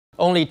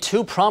Only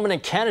two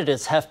prominent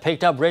candidates have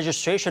picked up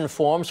registration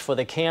forms for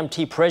the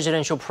KMT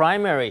presidential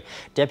primary.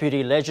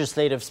 Deputy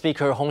Legislative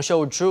Speaker Hung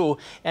Hsiu-chu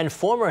and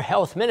former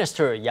Health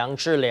Minister Yaung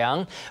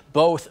Chih-liang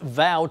both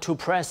vowed to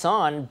press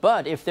on,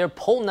 but if their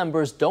poll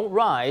numbers don't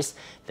rise,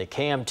 the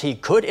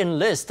KMT could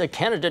enlist a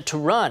candidate to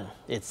run.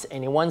 It's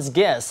anyone's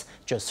guess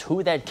just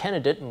who that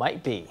candidate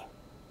might be.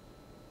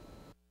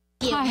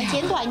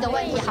 简短一个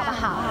问题好不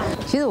好？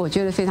其实我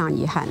觉得非常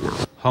遗憾呢。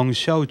 Hung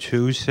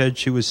Hsiu-chu said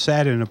she was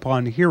saddened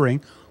upon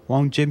hearing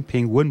Wang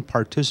Jin-pyng wouldn't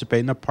participate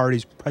in the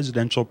party's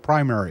presidential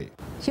primary.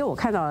 其实我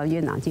看到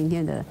院长今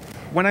天的。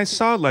 When I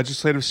saw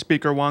Legislative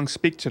Speaker Wang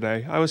speak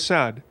today, I was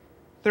sad.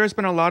 There has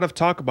been a lot of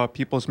talk about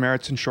people's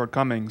merits and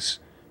shortcomings.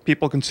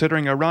 People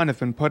considering a run have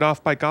been put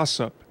off by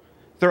gossip.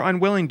 They're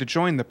unwilling to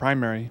join the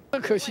primary.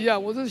 I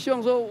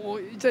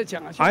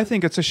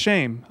think it's a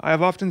shame. I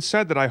have often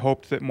said that I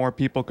hoped that more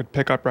people could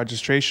pick up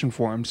registration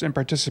forms and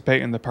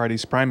participate in the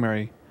party's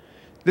primary.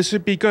 This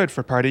would be good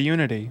for party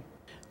unity.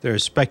 There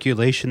is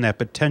speculation that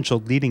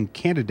potential leading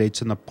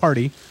candidates in the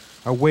party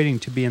are waiting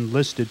to be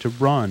enlisted to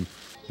run.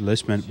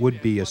 Enlistment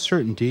would be a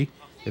certainty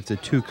if the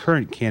two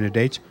current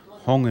candidates,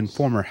 Hung and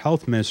former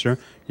Health Minister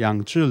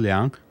Yaung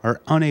Chih-liang,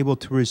 are unable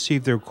to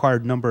receive the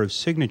required number of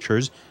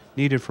signatures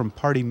needed from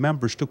party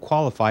members to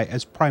qualify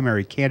as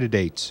primary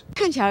candidates.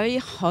 It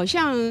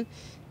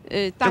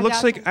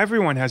looks like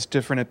everyone has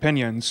different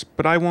opinions,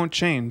 but I won't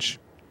change.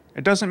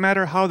 It doesn't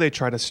matter how they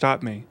try to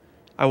stop me.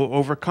 I will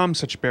overcome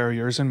such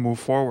barriers and move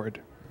forward.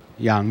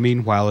 Yang,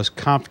 meanwhile, is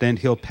confident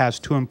he'll pass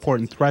two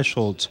important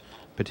thresholds: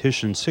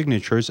 petition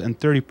signatures and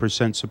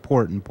 30%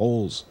 support in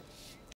polls.